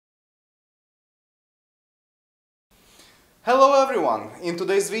Hello everyone! In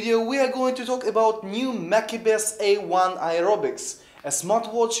today's video we are going to talk about new Makibes A1 Aerobics, a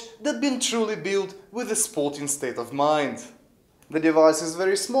smartwatch that's been truly built with a sporting state of mind. The device is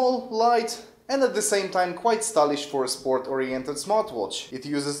very small, light, and at the same time quite stylish for a sport-oriented smartwatch. It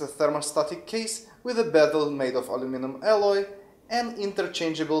uses a thermostatic case with a bezel made of aluminum alloy and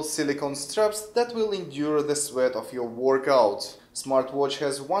interchangeable silicone straps that will endure the sweat of your workout. Smartwatch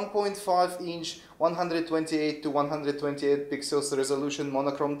has 1.5-inch 128 to 128 pixels resolution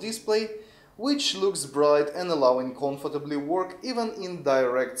monochrome display, which looks bright and allowing comfortably work even in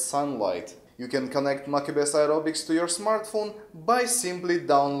direct sunlight. You can connect Makibes Aerobics to your smartphone by simply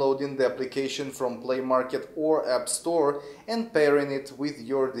downloading the application from Play Market or App Store and pairing it with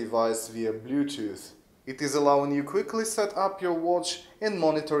your device via Bluetooth. It is allowing you quickly set up your watch and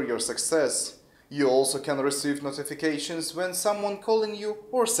monitor your success. You also can receive notifications when someone calling you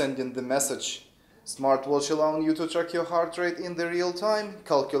or sending the message. Smartwatch allowing you to track your heart rate in the real time,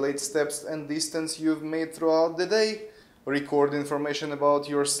 calculate steps and distance you've made throughout the day, record information about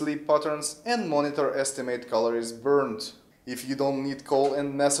your sleep patterns and monitor estimate calories burned. If you don't need call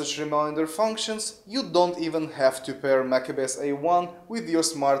and message reminder functions, you don't even have to pair Makibes A1 with your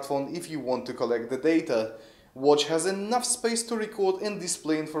smartphone if you want to collect the data. Watch has enough space to record and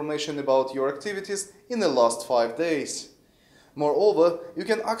display information about your activities in the last 5 days. Moreover, you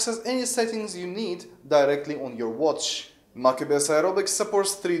can access any settings you need directly on your watch. Makibes Aerobics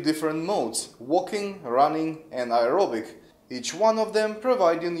supports 3 different modes: walking, running and aerobic, each one of them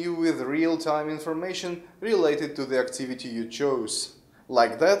providing you with real-time information related to the activity you chose.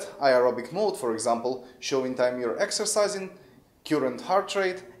 Like that, aerobic mode, for example, showing time you're exercising, current heart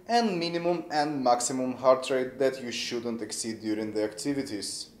rate and minimum and maximum heart rate that you shouldn't exceed during the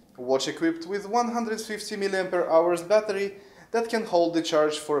activities. Watch equipped with 150 mAh battery that can hold the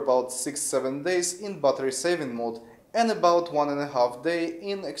charge for about 6-7 days in battery saving mode and about 1.5 days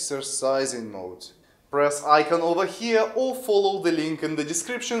in exercising mode. Press icon over here or follow the link in the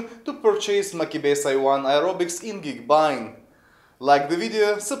description to purchase Makibes A1 Aerobics in Geekbuying. Like the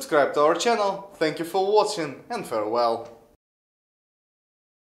video, subscribe to our channel, thank you for watching and farewell.